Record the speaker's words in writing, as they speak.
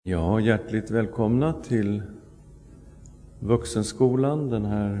Ja, hjärtligt välkomna till Vuxenskolan den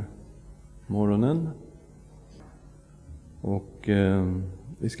här morgonen. Och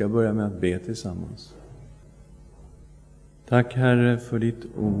vi ska börja med att be tillsammans. Tack Herre för ditt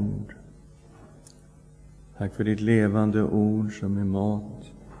ord. Tack för ditt levande ord som är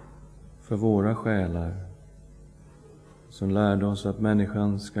mat för våra själar. Som lärde oss att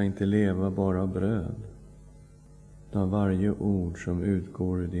människan ska inte leva bara av bröd, utan varje ord som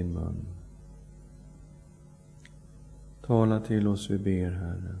utgår ur din mun. Tala till oss, vi ber,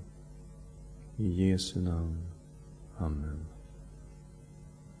 Herre. I Jesu namn. Amen.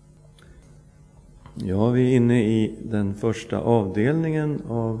 Ja, vi är inne i den första avdelningen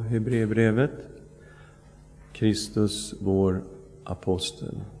av Hebreerbrevet. Kristus, vår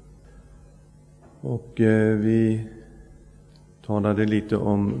apostel. Och vi talade lite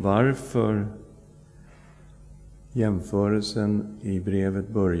om varför jämförelsen i brevet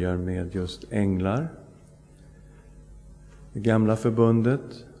börjar med just änglar. Det gamla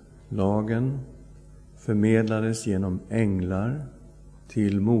förbundet, lagen, förmedlades genom änglar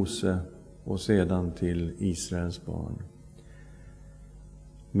till Mose och sedan till Israels barn.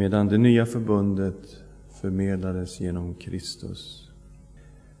 Medan det nya förbundet förmedlades genom Kristus.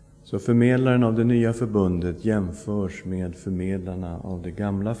 Så förmedlaren av det nya förbundet jämförs med förmedlarna av det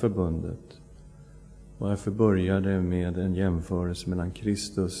gamla förbundet. Och därför börjar det med en jämförelse mellan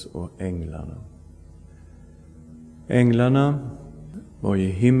Kristus och änglarna. Änglarna var ju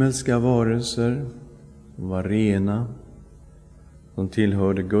himmelska varelser, de var rena, de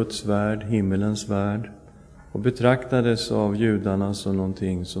tillhörde Guds värld, himmelens värld, och betraktades av judarna som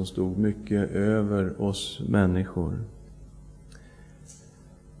någonting som stod mycket över oss människor.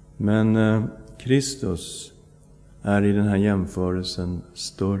 Men Kristus är i den här jämförelsen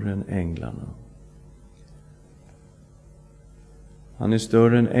större än änglarna. Han är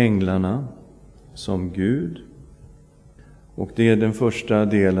större än änglarna som Gud. Och det är den första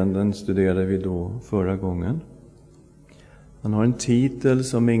delen, den studerade vi då förra gången. Han har en titel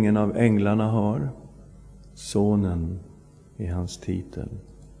som ingen av änglarna har. Sonen är hans titel.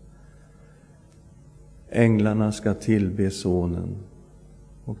 Änglarna ska tillbe sonen.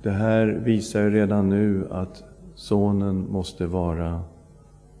 Och det här visar redan nu att sonen måste vara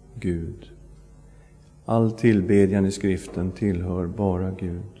Gud. All tillbedjan i skriften tillhör bara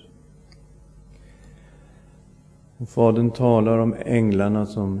Gud. Och Fadern talar om änglarna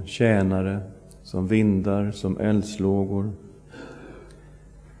som tjänare, som vindar, som eldslågor.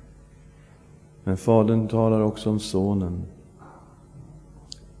 Men Fadern talar också om sonen.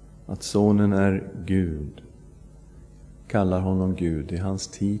 Att sonen är Gud. Kallar honom Gud, det är hans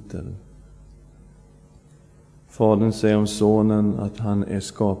titel. Fadern säger om sonen att han är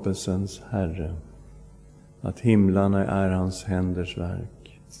skapelsens herre. Att himlarna är hans händers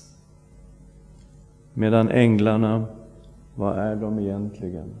verk. Medan änglarna, vad är de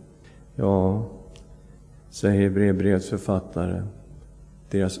egentligen? Ja, säger Hebreerbrevets författare,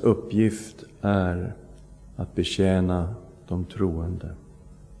 deras uppgift är att betjäna de troende.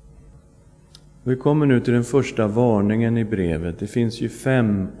 Vi kommer nu till den första varningen i brevet. Det finns ju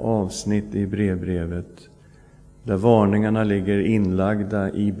 5 avsnitt i brevbrevet där varningarna ligger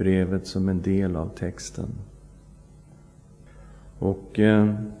inlagda i brevet som en del av texten. Och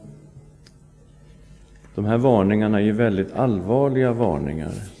de här varningarna är väldigt allvarliga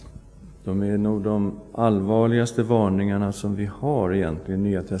varningar. De är nog de allvarligaste varningarna som vi har egentligen i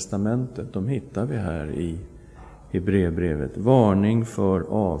Nya testamentet. De hittar vi här i Hebreerbrevet. Varning för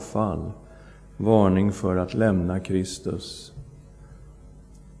avfall. Varning för att lämna Kristus.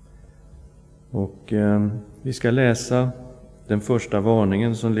 Och vi ska läsa den första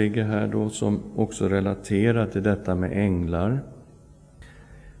varningen som ligger här då, som också relaterar till detta med änglar.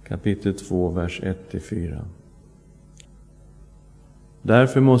 Kapitel 2, vers 1-4.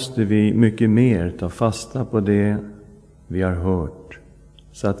 Därför måste vi mycket mer ta fasta på det vi har hört,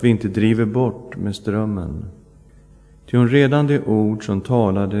 så att vi inte driver bort med strömmen. Ty om redan det ord som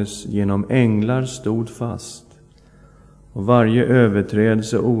talades genom änglar stod fast, och varje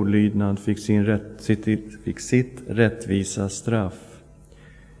överträdelse och olydnad fick sitt rättvisa straff,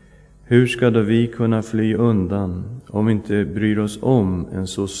 hur ska då vi kunna fly undan om vi inte bryr oss om en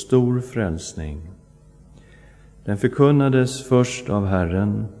så stor frälsning? Den förkunnades först av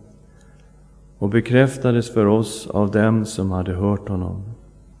Herren och bekräftades för oss av dem som hade hört honom.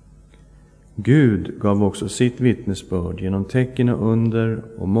 Gud gav också sitt vittnesbörd genom tecken och under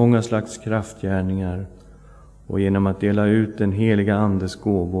och många slags kraftgärningar och genom att dela ut den heliga andes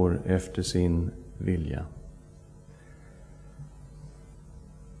gåvor efter sin vilja.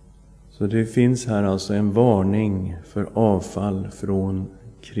 Så det finns här alltså en varning för avfall från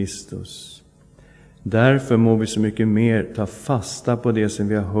Kristus. Därför må vi så mycket mer ta fasta på det som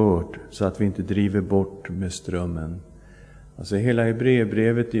vi har hört, så att vi inte driver bort med strömmen. Alltså hela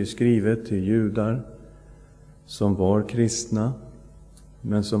Hebreerbrevet är skrivet till judar som var kristna,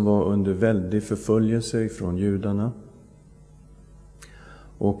 men som var under väldig förföljelse från judarna.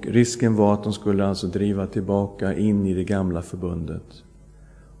 Och risken var att de skulle alltså driva tillbaka in i det gamla förbundet.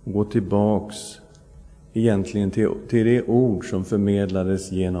 Och gå tillbaks egentligen till det ord som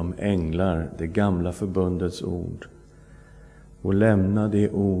förmedlades genom änglar, det gamla förbundets ord. Och lämna det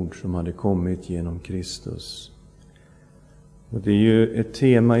ord som hade kommit genom Kristus. Och det är ju ett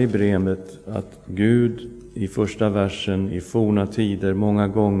tema i brevet att Gud i första versen i forna tider många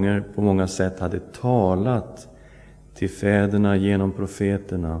gånger på många sätt hade talat till fäderna genom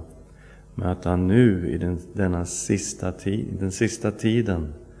profeterna, men att han nu i den sista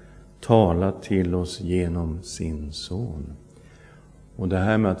tiden talat till oss genom sin son. Och det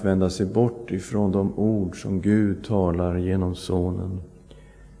här med att vända sig bort ifrån de ord som Gud talar genom sonen,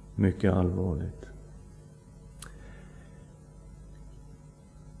 mycket allvarligt.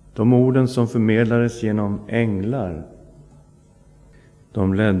 De orden som förmedlades genom änglar,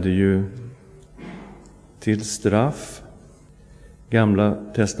 de ledde ju till straff. Gamla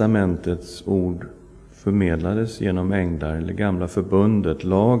testamentets ord förmedlades genom änglar, eller gamla förbundet,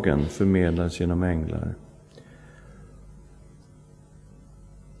 lagen, förmedlades genom änglar.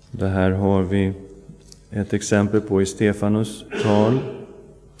 Det här har vi ett exempel på i Stefanus tal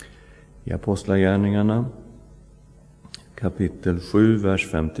i Apostlagärningarna, kapitel 7, vers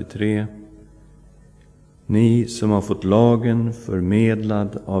 53. Ni som har fått lagen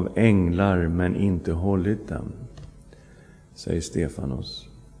förmedlad av änglar men inte hållit den, säger Stefanus.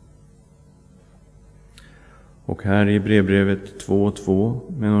 Och här i Hebreerbrevet 2:2,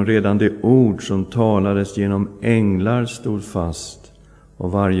 men redan det ord som talades genom änglar stod fast,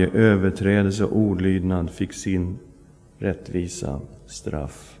 och varje överträdelse och ordlydnad fick sin rättvisa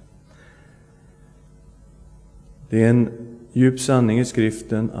straff. Det är en djup sanning i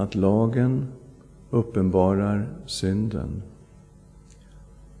skriften att lagen uppenbarar synden,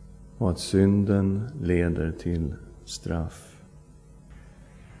 och att synden leder till straff.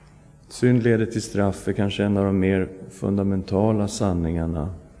 Synd leder till straff är kanske en av de mer fundamentala sanningarna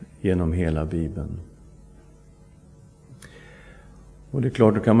genom hela Bibeln. Och det är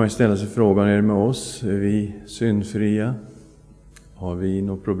klart, då kan man ju ställa sig frågan, är det med oss? Är vi syndfria? Har vi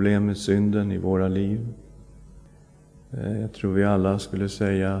något problem med synden i våra liv? Jag tror vi alla skulle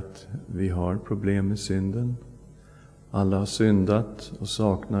säga att vi har problem med synden. Alla har syndat och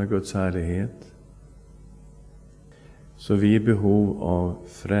saknar Guds härlighet. Så vi är i behov av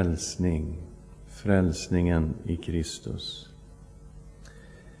frälsning. Frälsningen i Kristus.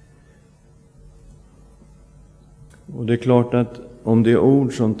 Och det är klart att om det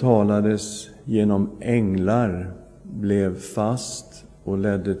ord som talades genom änglar blev fast och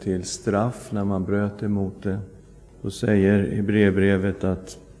ledde till straff när man bröt emot det, då säger Hebreerbrevet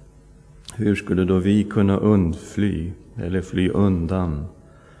att hur skulle då vi kunna undfly eller fly undan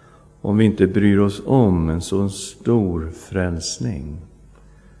om vi inte bryr oss om en så stor frälsning?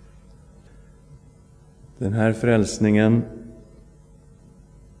 Den här frälsningen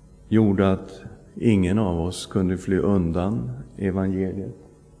gjorde att ingen av oss kunde fly undan evangeliet.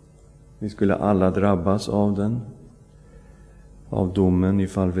 Vi skulle alla drabbas av den, av domen,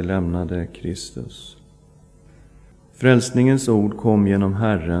 ifall vi lämnade Kristus. Frälsningens ord kom genom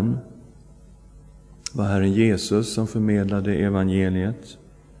Herren. Det var Herren Jesus som förmedlade evangeliet.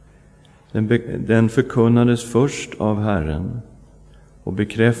 Den förkunnades först av Herren och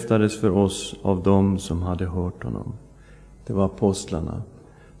bekräftades för oss av dem som hade hört honom. Det var apostlarna.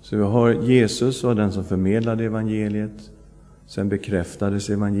 Så vi har Jesus var den som förmedlade evangeliet. Sen bekräftades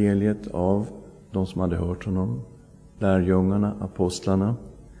evangeliet av de som hade hört honom. Lärjungarna, apostlarna.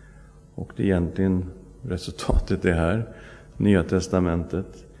 Och det egentligen resultatet är här, Nya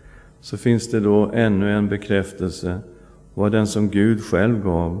testamentet. Så finns det då ännu en bekräftelse, var den som Gud själv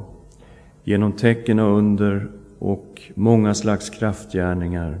gav genom tecken och under och många slags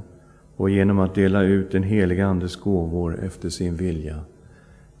kraftgärningar, och genom att dela ut den heliga Andes gåvor efter sin vilja,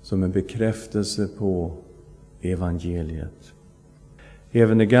 som en bekräftelse på evangeliet.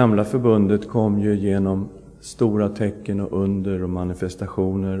 Även det gamla förbundet kom ju genom stora tecken och under och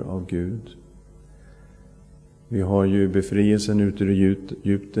manifestationer av Gud. Vi har ju befrielsen ut ur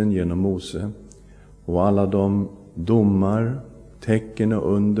Egypten genom Mose, och alla de domar, tecken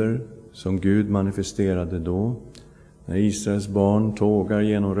och under som Gud manifesterade då, när Israels barn tågar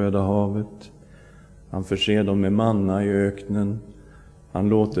genom Röda havet. Han förser dem med manna i öknen. Han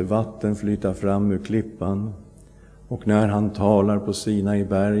låter vatten flyta fram ur klippan. Och när han talar på Sinai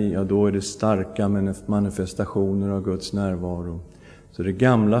berg, ja, då är det starka manifestationer av Guds närvaro. Så det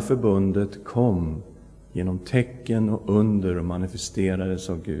gamla förbundet kom genom tecken och under och manifesterades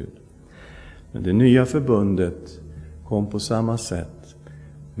av Gud. Men det nya förbundet kom på samma sätt,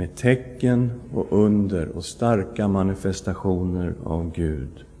 med tecken och under och starka manifestationer av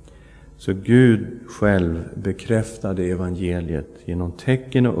Gud. Så Gud själv bekräftade evangeliet genom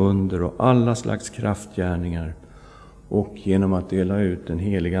tecken och under och alla slags kraftgärningar, och genom att dela ut den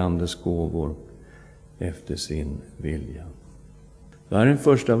heliga Andes gåvor efter sin vilja. Det här är den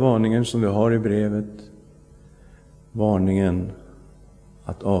första varningen som vi har i brevet. Varningen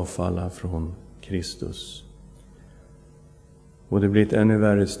att avfalla från Kristus. Och det blir ett ännu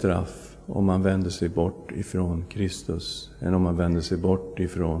värre straff om man vänder sig bort ifrån Kristus än om man vänder sig bort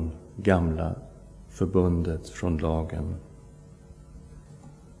ifrån gamla förbundet, från lagen.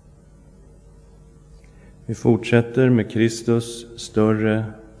 Vi fortsätter med Kristus större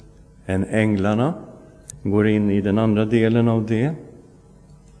än änglarna. Går in i den andra delen av det.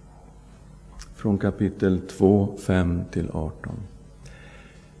 Från kapitel 2, 5-18.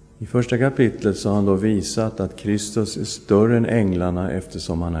 I första kapitlet så har han då visat att Kristus är större än änglarna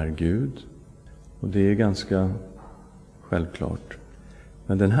eftersom han är Gud. Och det är ganska självklart.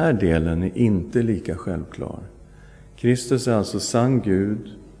 Men den här delen är inte lika självklar. Kristus är alltså sann Gud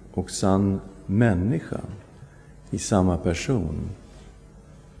och sann människa i samma person.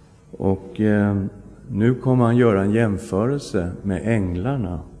 Och nu kommer han göra en jämförelse med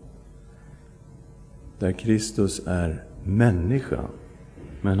änglarna, där Kristus är människa.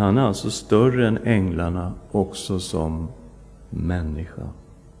 Men han är alltså större än änglarna också som människa.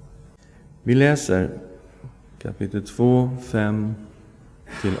 Vi läser kapitel 2, 5-18.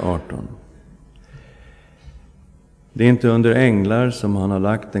 Det är inte under änglar som han har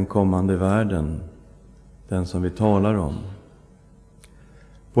lagt den kommande världen, den som vi talar om.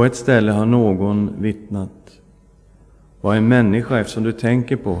 På ett ställe har någon vittnat: vad är en människa eftersom du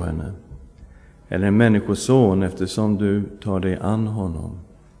tänker på henne? Eller en människoson eftersom du tar dig an honom?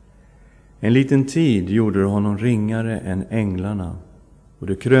 En liten tid gjorde du honom ringare än änglarna, och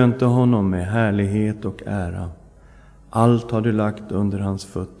du krönte honom med härlighet och ära. Allt har du lagt under hans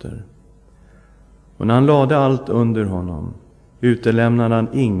fötter. Och när han lade allt under honom, utelämnade han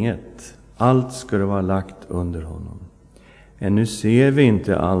inget. Allt skulle vara lagt under honom. Ännu ser vi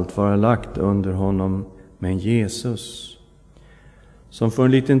inte allt vara lagt under honom, men Jesus, som för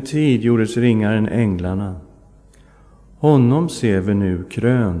en liten tid gjordes ringare än änglarna, honom ser vi nu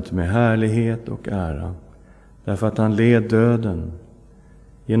krönt med härlighet och ära, därför att han led döden.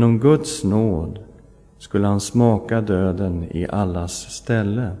 Genom Guds nåd skulle han smaka döden i allas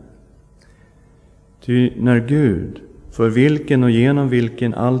ställe. Ty när Gud, för vilken och genom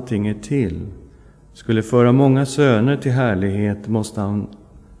vilken allting är till, skulle föra många söner till härlighet, måste han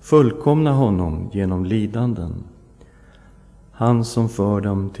fullkomna honom genom lidanden. Han som för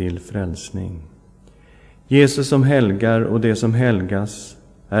dem till frälsning. Jesus som helgar och det som helgas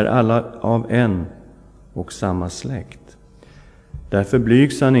är alla av en och samma släkt. Därför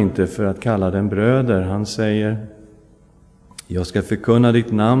blygs han inte för att kalla dem bröder. Han säger: jag ska förkunna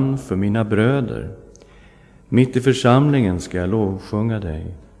ditt namn för mina bröder. Mitt i församlingen ska jag lovsjunga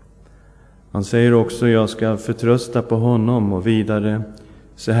dig. Han säger också: jag ska förtrösta på honom, och vidare: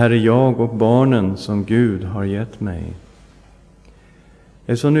 så här är jag och barnen som Gud har gett mig.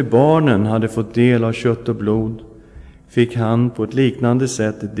 Eftersom nu barnen hade fått del av kött och blod, fick han på ett liknande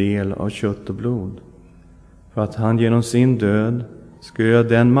sätt del av kött och blod, för att han genom sin död skulle göra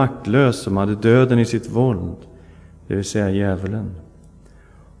den maktlös som hade döden i sitt våld, det vill säga djävulen,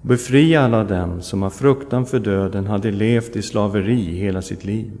 och befria alla dem som av fruktan för döden hade levt i slaveri hela sitt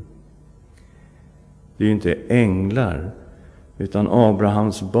liv. Det är ju inte änglar utan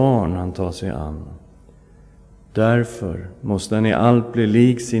Abrahams barn han tar sig an. Därför måste han i allt bli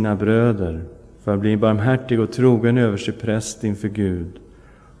lik sina bröder, för att bli barmhärtig och trogen överstepräst inför Gud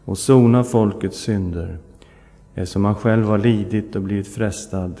och sona folkets synder. Eftersom han själv har lidit och blivit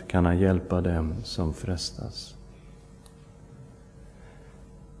frestad, kan han hjälpa dem som frestas.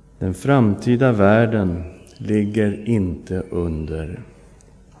 Den framtida världen ligger inte under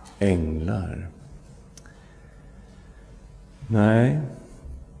änglar. Nej,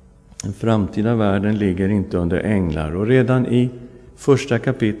 den framtida världen ligger inte under änglar. Och redan i första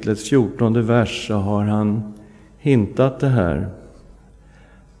kapitlets 14:e vers så har han hintat det här.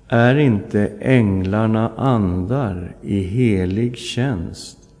 Är inte änglarna andar i helig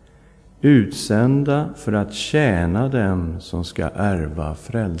tjänst, utsända för att tjäna dem som ska ärva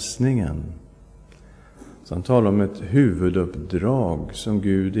frälsningen? Så han talar om ett huvuduppdrag som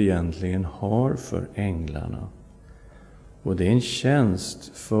Gud egentligen har för änglarna. Och det är en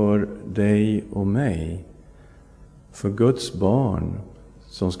tjänst för dig och mig, för Guds barn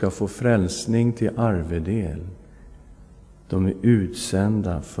som ska få frälsning till arvedel. De är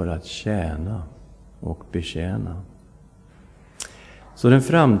utsända för att tjäna och betjäna. Så den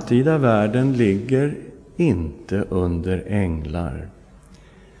framtida världen ligger inte under änglar.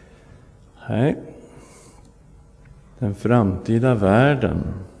 Nej, den framtida världen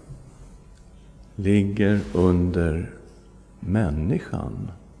ligger under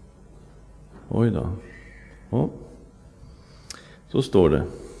människan. Oj då. Ja, så står det.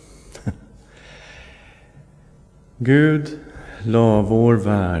 Gud la vår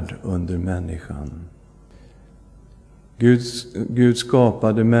värld under människan. Gud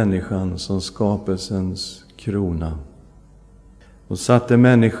skapade människan som skapelsens krona och satte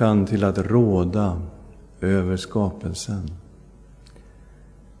människan till att råda över skapelsen.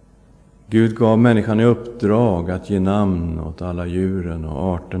 Gud gav människan i uppdrag att ge namn åt alla djuren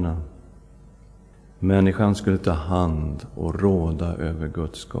och arterna. Människan skulle ta hand och råda över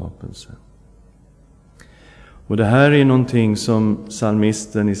Guds skapelse. Och det här är någonting som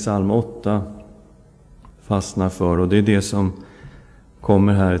psalmisten i psalm 8 fastnar för. Och det är det som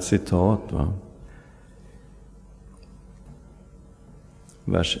kommer här, ett citat.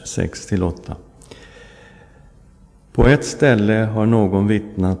 Vers 6-8. På ett ställe har någon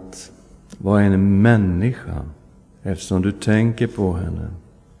vittnat: vad är en människa, eftersom du tänker på henne?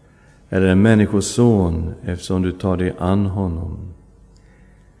 Eller en människoson, eftersom du tar dig an honom?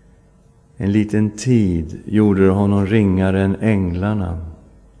 En liten tid gjorde du honom ringare än änglarna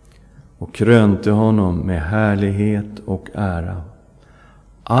och krönte honom med härlighet och ära.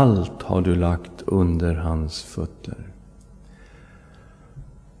 Allt har du lagt under hans fötter.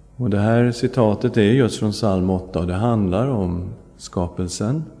 Och det här citatet är just från psalm 8, och det handlar om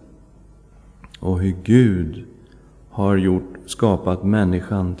skapelsen och hur Gud har skapat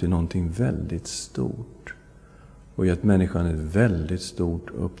människan till någonting väldigt stort och gett människan ett väldigt stort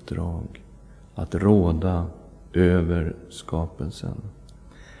uppdrag att råda över skapelsen.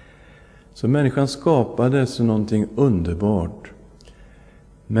 Så människan skapades som någonting underbart,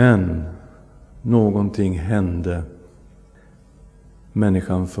 men någonting hände.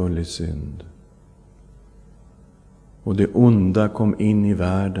 Människan föll i synd, och det onda kom in i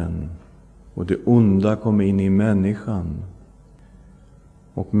världen, och det onda kom in i människan,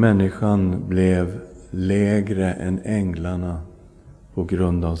 och människan blev lägre än änglarna på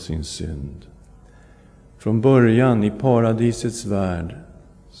grund av sin synd. Från början i paradisets värld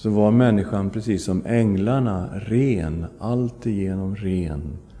så var människan precis som änglarna ren, alltigenom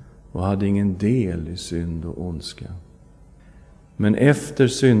ren, och hade ingen del i synd och ondska. Men efter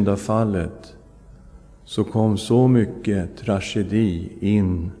syndafallet så kom så mycket tragedi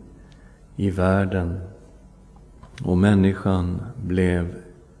in i världen, och människan blev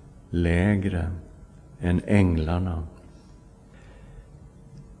lägre än änglarna.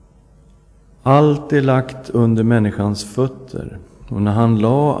 Allt är lagt under människans fötter, och när han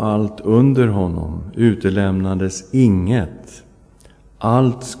la allt under honom utelämnades inget.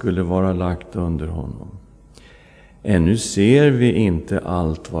 Allt skulle vara lagt under honom. Ännu ser vi inte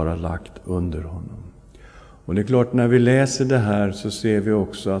allt vara lagt under honom. Och det är klart, när vi läser det här så ser vi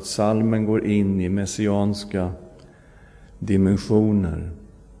också att psalmen går in i messianska dimensioner.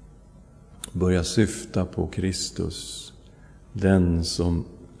 Börjar syfta på Kristus, den som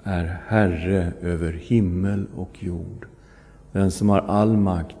är Herre över himmel och jord. Den som har all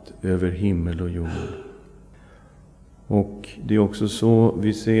makt över himmel och jord. Och det är också så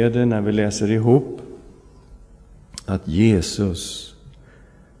vi ser det när vi läser ihop att Jesus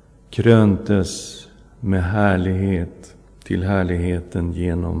kröntes med härlighet till härligheten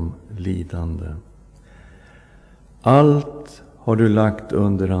genom lidande. Allt har du lagt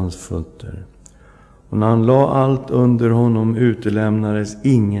under hans fötter. Och när han la allt under honom utelämnades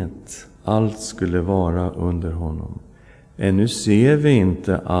inget. Allt skulle vara under honom. Ännu ser vi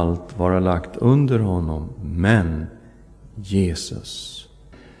inte allt vara lagt under honom, men Jesus,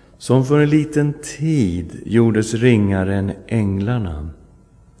 som för en liten tid gjordes ringare än änglarna,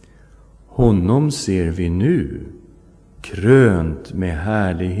 honom ser vi nu krönt med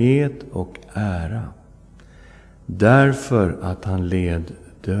härlighet och ära, därför att han led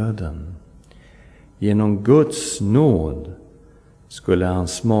döden. Genom Guds nåd skulle han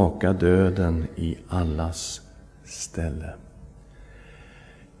smaka döden i allas ställe.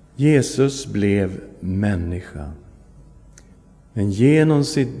 Jesus blev människa, men genom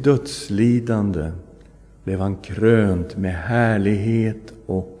sitt dödslidande blev han krönt med härlighet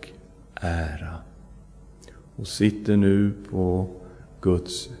och ära och sitter nu på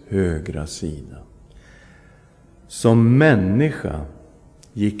Guds högra sida. Som människa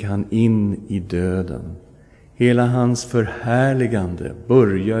gick han in i döden. Hela hans förhärligande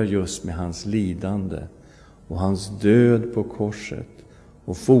börjar just med hans lidande och hans död på korset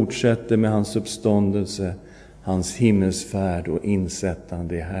och fortsätter med hans uppståndelse, hans himmelsfärd och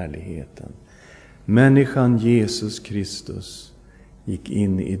insättande i härligheten. Människan Jesus Kristus gick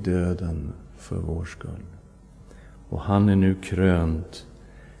in i döden för vår skull. Och han är nu krönt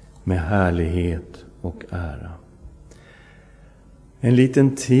med härlighet och ära. En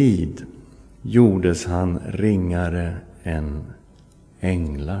liten tid gjordes han ringare än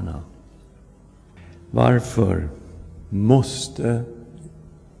änglarna. Varför måste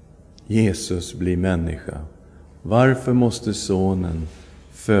Jesus bli människa? Varför måste sonen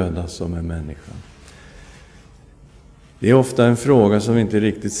födas som en människa? Det är ofta en fråga som vi inte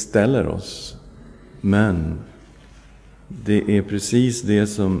riktigt ställer oss. Men det är precis det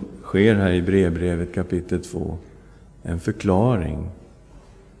som sker här i Hebreerbrevet kapitel 2. En förklaring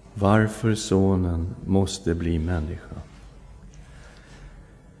varför sonen måste bli människa.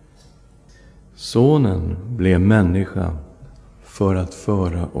 Sonen blev människa för att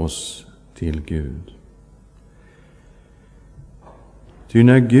föra oss till Gud. Ty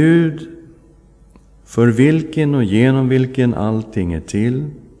när Gud, för vilken och genom vilken allting är till,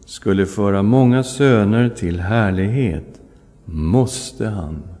 skulle föra många söner till härlighet, måste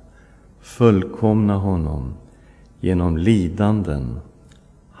han fullkomna honom genom lidanden,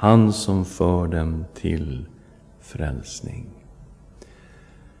 han som för dem till frälsning.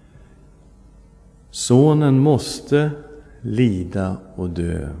 Sonen måste lida och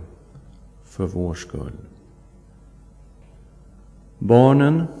dö för vår skull.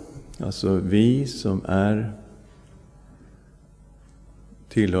 Barnen, alltså vi som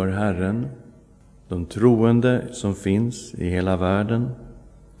tillhör Herren, de troende som finns i hela världen,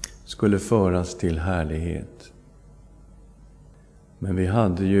 skulle föras till härlighet. Men vi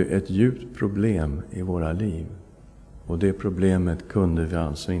hade ju ett djupt problem i våra liv. Och det problemet kunde vi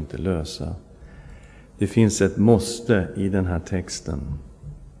alltså inte lösa. Det finns ett måste i den här texten.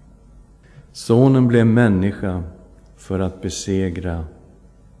 Sonen blev människa för att besegra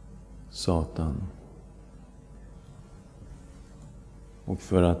Satan. Och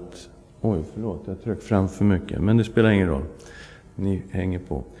för att... jag tryckte fram för mycket. Men det spelar ingen roll. Ni hänger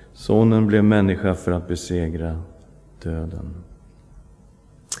på. Sonen blev människa för att besegra döden.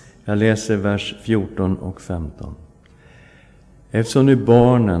 Jag läser vers 14 och 15. Eftersom nu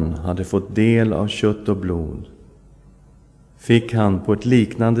barnen hade fått del av kött och blod, fick han på ett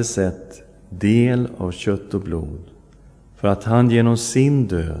liknande sätt del av kött och blod, för att han genom sin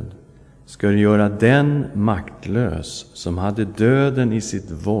död skulle göra den maktlös som hade döden i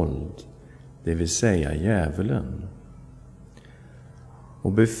sitt våld, det vill säga djävulen,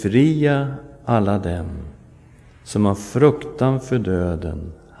 och befria alla dem som av fruktan för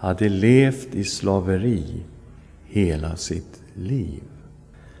döden hade levt i slaveri hela sitt liv.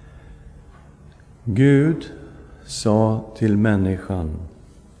 Gud sa till människan,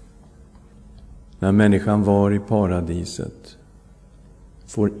 när människan var i paradiset,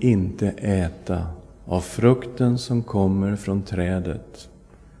 får inte äta av frukten som kommer från trädet,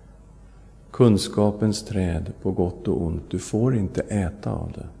 kunskapens träd på gott och ont. Du får inte äta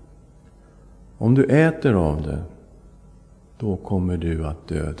av det. Om du äter av det, då kommer du att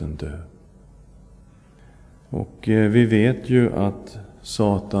döden dö. Och vi vet ju att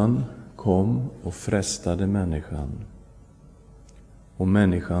Satan kom och frestade människan. Och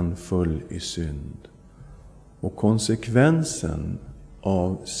människan föll i synd. Och konsekvensen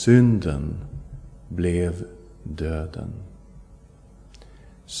av synden blev döden.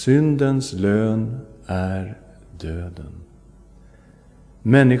 Syndens lön är döden.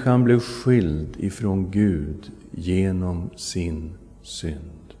 Människan blev skild ifrån Gud genom sin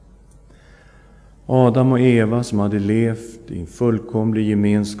synd. Adam och Eva, som hade levt i fullkomlig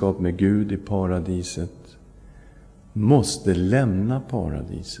gemenskap med Gud i paradiset, måste lämna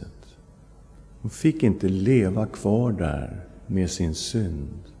paradiset. De fick inte leva kvar där med sin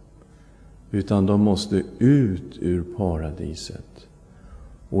synd, utan de måste ut ur paradiset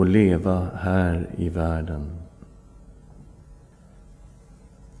och leva här i världen.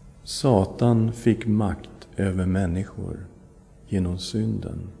 Satan fick makt över människor genom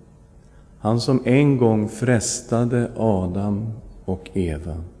synden. Han som en gång frestade Adam och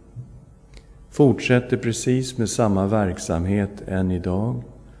Eva fortsätter precis med samma verksamhet än idag,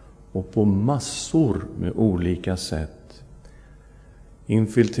 och på massor med olika sätt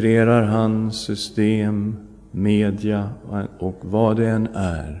infiltrerar han system, media och vad det än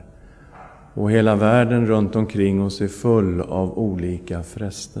är. Och hela världen runt omkring oss är full av olika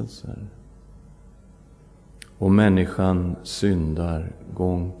frestelser. och människan syndar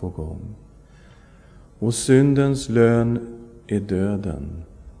gång på gång. Och syndens lön är döden.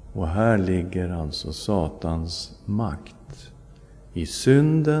 Och här ligger alltså Satans makt i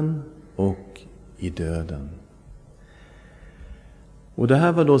synden och i döden. Och det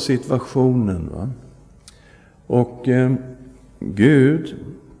här var då situationen, va? Och Gud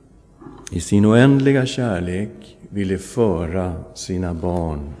i sin oändliga kärlek ville föra sina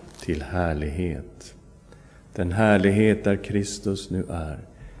barn till härlighet. Den härlighet där Kristus nu är,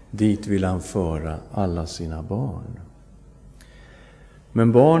 dit vill han föra alla sina barn.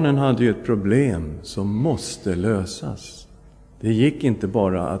 Men barnen hade ju ett problem som måste lösas. Det gick inte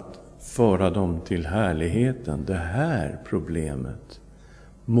bara att föra dem till härligheten. Det här problemet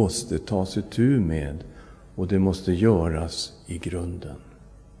måste tas itu med, och det måste göras i grunden.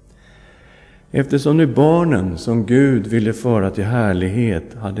 Eftersom nu barnen som Gud ville föra till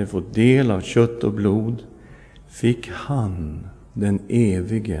härlighet hade fått del av kött och blod, fick han, den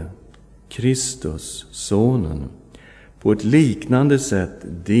evige Kristus, sonen, på ett liknande sätt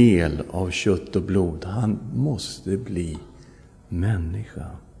del av kött och blod. Han måste bli människa.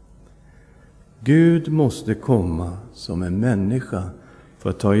 Gud måste komma som en människa för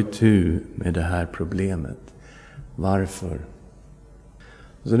att ta itu med det här problemet. Varför?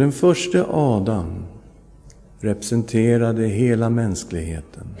 Så den första Adam representerade hela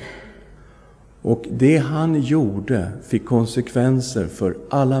mänskligheten. Och det han gjorde fick konsekvenser för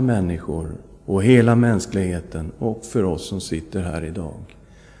alla människor och hela mänskligheten och för oss som sitter här idag.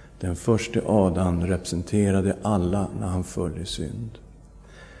 Den första Adam representerade alla när han föll i synd.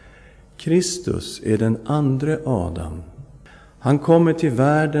 Kristus är den andra Adam. Han kommer till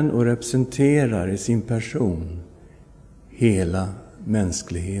världen och representerar i sin person hela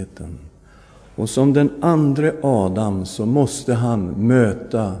mänskligheten. Och som den andra Adam så måste han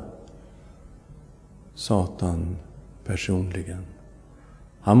möta Satan personligen.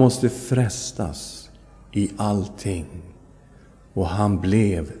 Han måste frestas i allting. Och han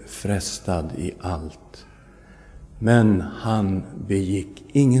blev frestad i allt. Men han begick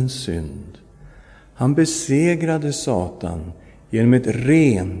ingen synd. Han besegrade Satan genom ett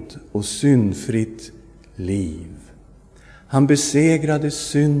rent och syndfritt liv. Han besegrade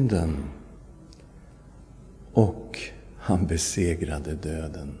synden och han besegrade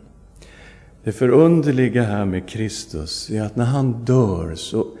döden. Det förunderliga här med Kristus är att när han dör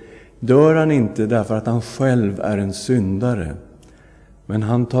så dör han inte därför att han själv är en syndare. Men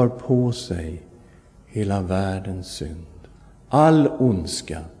han tar på sig hela världens synd. All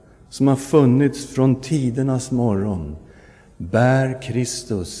ondska som har funnits från tidernas morgon bär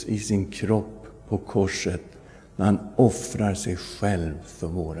Kristus i sin kropp på korset när han offrar sig själv för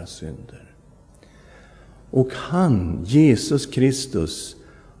våra synder. Och han, Jesus Kristus,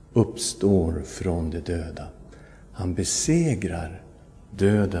 uppstår från de döda. Han besegrar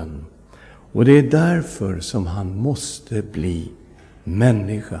döden. Och det är därför som han måste bli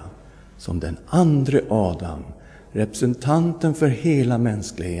människa. Som den andra Adam, representanten för hela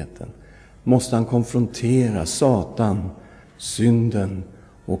mänskligheten, måste han konfrontera Satan, synden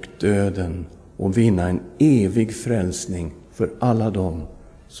och döden och vinna en evig frälsning för alla dem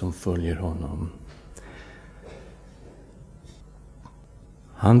som följer honom.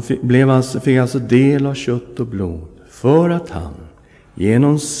 Han fick alltså del av kött och blod för att han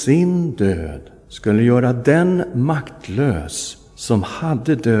genom sin död skulle göra den maktlös som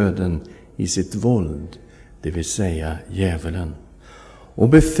hade döden i sitt våld, det vill säga djävulen, och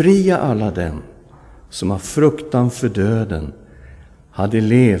befria alla dem som av fruktan för döden hade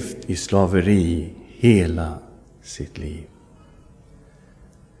levt i slaveri hela sitt liv.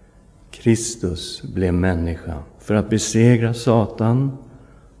 Kristus blev människa för att besegra Satan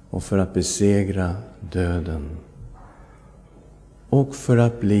och för att besegra döden och för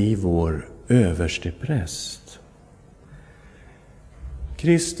att bli vår överste präst.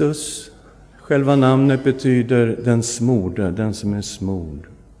 Kristus, själva namnet betyder den smorde, den som är smord.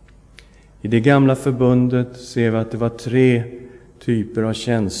 I det gamla förbundet ser vi att det var 3 typer av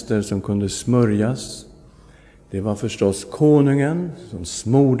tjänster som kunde smörjas. Det var förstås konungen som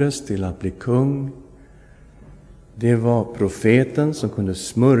smordes till att bli kung. Det var profeten som kunde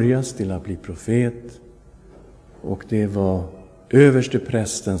smörjas till att bli profet. Och det var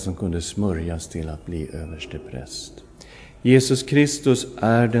översteprästen som kunde smörjas till att bli överstepräst. Jesus Kristus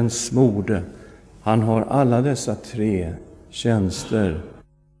är den smorde. Han har alla dessa 3 tjänster.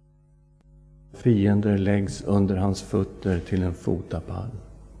 Fiender läggs under hans fötter till en fotapall.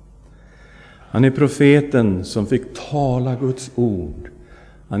 Han är profeten som fick tala Guds ord.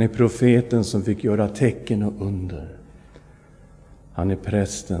 Han är profeten som fick göra tecken och under. Han är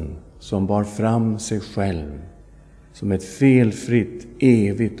prästen som bar fram sig själv som ett felfritt,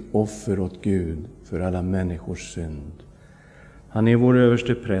 evigt offer åt Gud för alla människors synd. Han är vår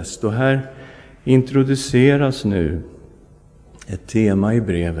överste präst, och här introduceras nu ett tema i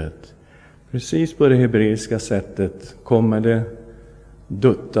brevet. Precis på det hebreiska sättet kommer det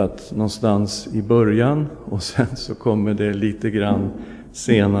duttat någonstans i början, och sen så kommer det lite grann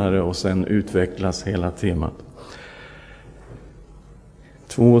senare, och sen utvecklas hela temat.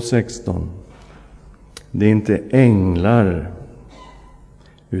 2:16. Det är inte änglar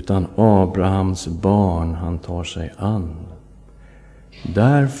utan Abrahams barn han tar sig an.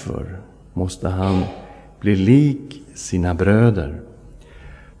 Därför måste han bli lik sina bröder,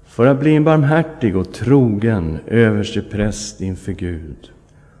 för att bli en barmhärtig och trogen överstepräst inför Gud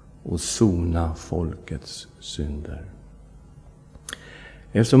och sona folkets synder.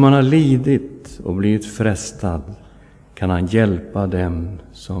 Eftersom han har lidit och blivit frestad kan han hjälpa dem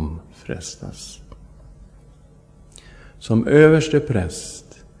som frestas. Som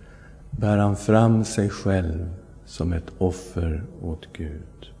överstepräst bär han fram sig själv som ett offer åt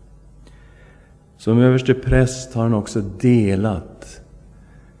Gud. Som överstepräst har han också delat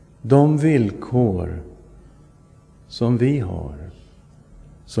de villkor som vi har,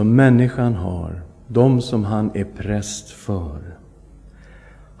 som människan har, de som han är präst för.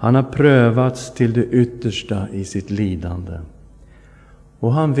 Han har prövats till det yttersta i sitt lidande.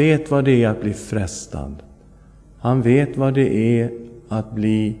 Och han vet vad det är att bli frestad. Han vet vad det är att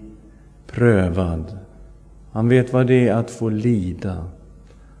bli prövad. Han vet vad det är att få lida.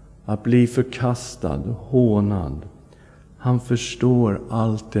 Att bli förkastad, hånad. Han förstår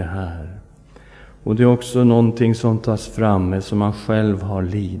allt det här. Och det är också någonting som tas fram, som han själv har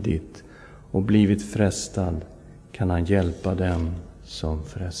lidit och blivit frestad, kan han hjälpa dem som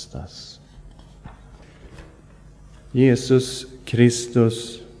frestas. Jesus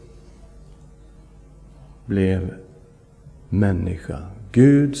Kristus blev människa.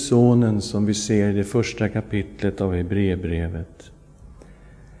 Gud, sonen, som vi ser i det första kapitlet av Hebreerbrevet.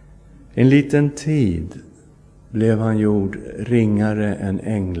 En liten tid blev han gjord ringare än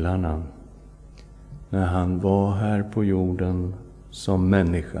änglarna när han var här på jorden som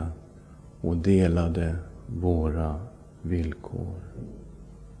människa och delade våra villkor.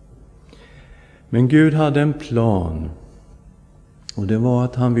 Men Gud hade en plan, och det var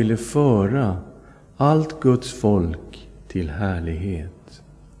att han ville föra allt Guds folk till härlighet.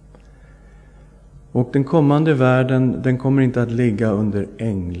 Och den kommande världen, den kommer inte att ligga under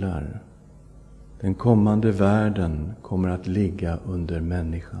änglar. Den kommande världen kommer att ligga under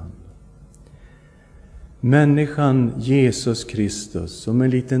människan. Människan Jesus Kristus, som en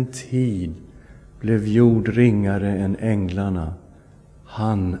liten tid blev gjord ringare än änglarna,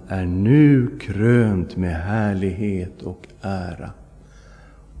 han är nu krönt med härlighet och ära.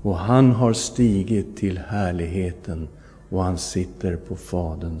 Och han har stigit till härligheten, och han sitter på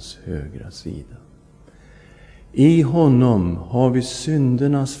Faderns högra sida. I honom har vi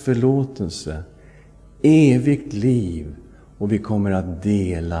syndernas förlåtelse, evigt liv, och vi kommer att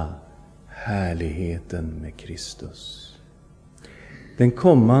dela härligheten med Kristus. Den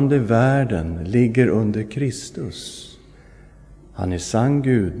kommande världen ligger under Kristus. Han är sann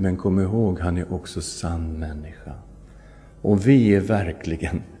Gud, men kom ihåg, han är också sann människa. Och vi är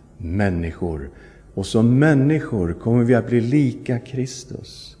verkligen människor. Och som människor kommer vi att bli lika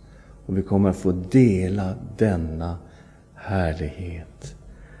Kristus. Och vi kommer att få dela denna härlighet.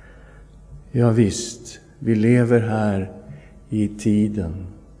 Ja visst, vi lever här i tiden.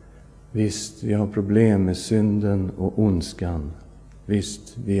 Visst, vi har problem med synden och ondskan.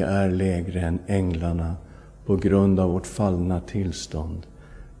 Visst, vi är lägre än änglarna på grund av vårt fallna tillstånd.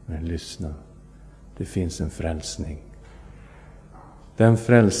 Men lyssna, det finns en frälsning. Den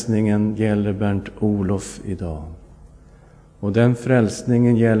frälsningen gäller Bernt Olof idag. Och den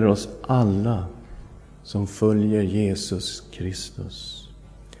frälsningen gäller oss alla som följer Jesus Kristus.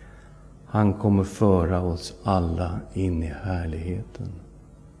 Han kommer föra oss alla in i härligheten.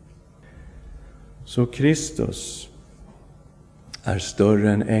 Så Kristus är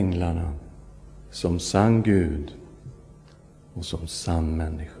större än änglarna, som sann Gud och som sann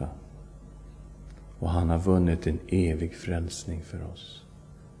människa. Och han har vunnit en evig frälsning för oss.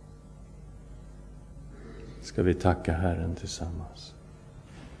 Ska vi tacka Herren tillsammans.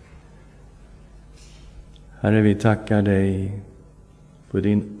 Herre, vi tackar dig för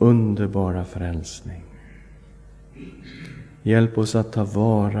din underbara frälsning. Hjälp oss att ta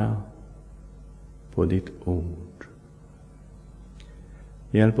vara på ditt ord.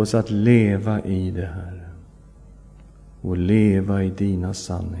 Hjälp oss att leva i det, Herre, och leva i dina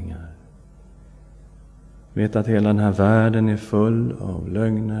sanningar. Vet att hela den här världen är full av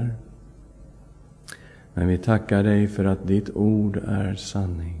lögner. Men vi tackar dig för att ditt ord är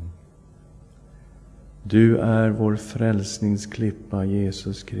sanning. Du är vår frälsningsklippa,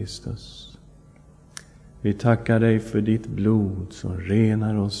 Jesus Kristus. Vi tackar dig för ditt blod som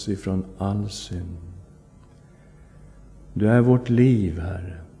renar oss ifrån all synd. Du är vårt liv,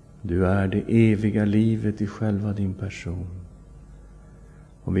 Herre. Du är det eviga livet i själva din person.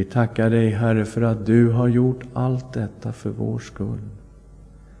 Och vi tackar dig, Herre, för att du har gjort allt detta för vår skull.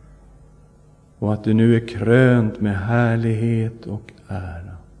 Och att du nu är krönt med härlighet och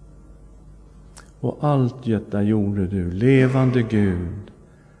ära. Och allt detta gjorde du, levande Gud,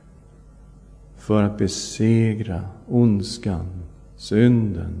 för att besegra ondskan,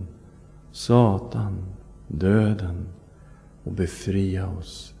 synden, Satan, döden och befria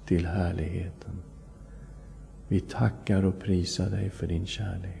oss till härligheten. Vi tackar och prisar dig för din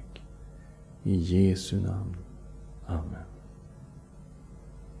kärlek. I Jesu namn. Amen.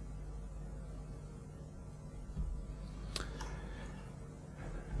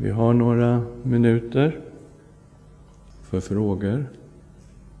 Vi har några minuter för frågor.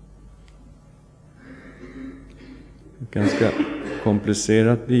 Ett ganska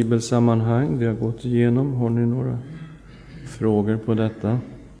komplicerat bibelsammanhang vi har gått igenom. Har ni några frågor på detta?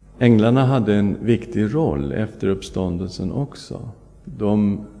 Änglarna hade en viktig roll efter uppståndelsen också.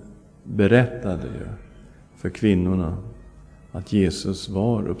 De berättade ju för kvinnorna att Jesus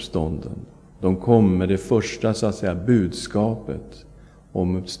var uppstånden. De kom med det första, så att säga, budskapet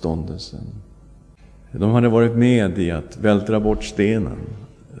om uppståndelsen. De hade varit med i att vältra bort stenen.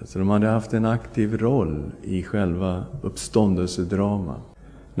 Så de hade haft en aktiv roll i själva uppståndelsedrama.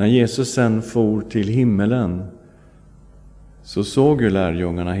 När Jesus sen for till himmelen så såg ju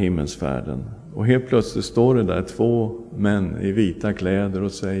lärjungarna himmelsfärden. Och helt plötsligt står det där 2 män i vita kläder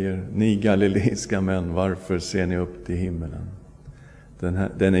och säger: ni galileiska män, varför ser ni upp till himmelen?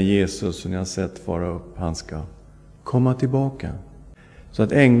 Den är Jesus som ni har sett fara upp, han ska komma tillbaka. Så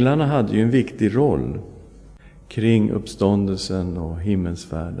att änglarna hade ju en viktig roll kring uppståndelsen och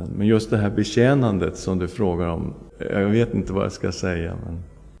himmelsfärden. Men just det här betjänandet som du frågar om, jag vet inte vad jag ska säga, men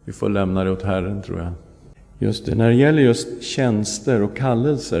vi får lämna det åt Herren, tror jag. Just det, när det gäller just tjänster och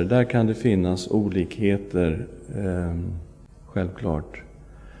kallelser, där kan det finnas olikheter, självklart.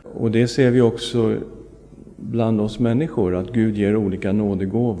 Och det ser vi också bland oss människor, att Gud ger olika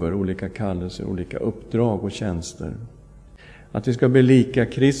nådegåvor, olika kallelser, olika uppdrag och tjänster. Att vi ska bli lika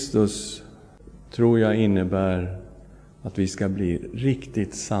Kristus tror jag innebär att vi ska bli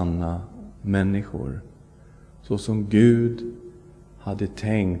riktigt sanna människor. Så som Gud hade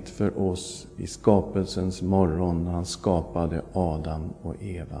tänkt för oss i skapelsens morgon när han skapade Adam och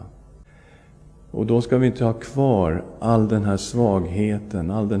Eva. Och då ska vi inte ha kvar all den här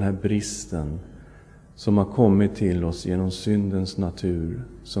svagheten, all den här bristen som har kommit till oss genom syndens natur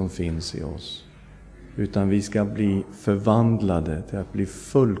som finns i oss. Utan vi ska bli förvandlade till att bli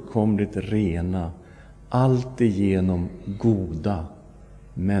fullkomligt rena, alltigenom goda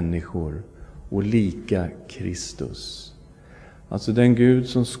människor och lika Kristus. Alltså den Gud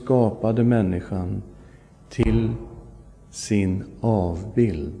som skapade människan till sin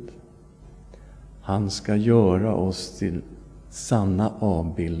avbild. Han ska göra oss till sanna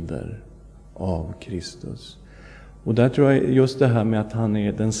avbilder av Kristus. Och där tror jag just det här med att han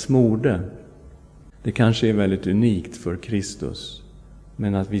är den smorde, det kanske är väldigt unikt för Kristus.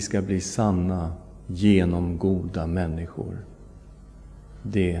 Men att vi ska bli sanna genom goda människor,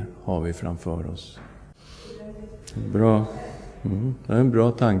 det har vi framför oss. Bra. Det är en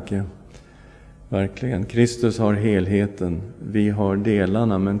bra tanke. Verkligen. Kristus har helheten. Vi har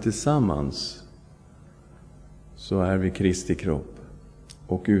delarna, men tillsammans så är vi Kristi kropp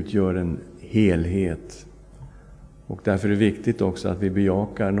och utgör en helhet. Och därför är det viktigt också att vi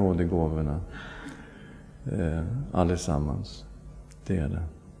bejakar nådegåvorna allesammans. Det är det.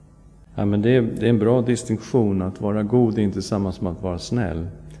 Ja, men det är en bra distinktion. Att vara god är inte samma som att vara snäll.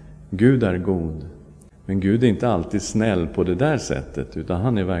 Gud är god. Men Gud är inte alltid snäll på det där sättet, utan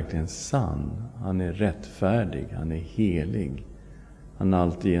han är verkligen sann. Han är rättfärdig, han är helig. Han är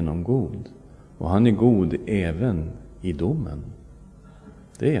alltigenom god. Och han är god även i domen.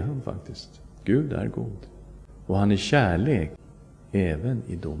 Det är han faktiskt. Gud är god. Och han är kärlek även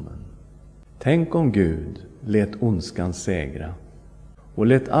i domen. Tänk om Gud lät ondskan segra och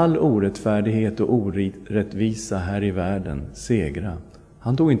lät all orättfärdighet och orättvisa här i världen segra.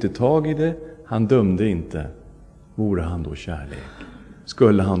 Han tog inte tag i det, han dömde inte. Vore han då kärlek?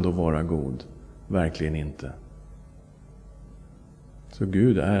 Skulle han då vara god? Verkligen inte. Så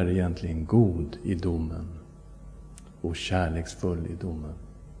Gud är egentligen god i domen och kärleksfull i domen.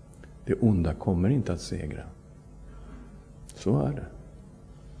 Det onda kommer inte att segra. Så är det.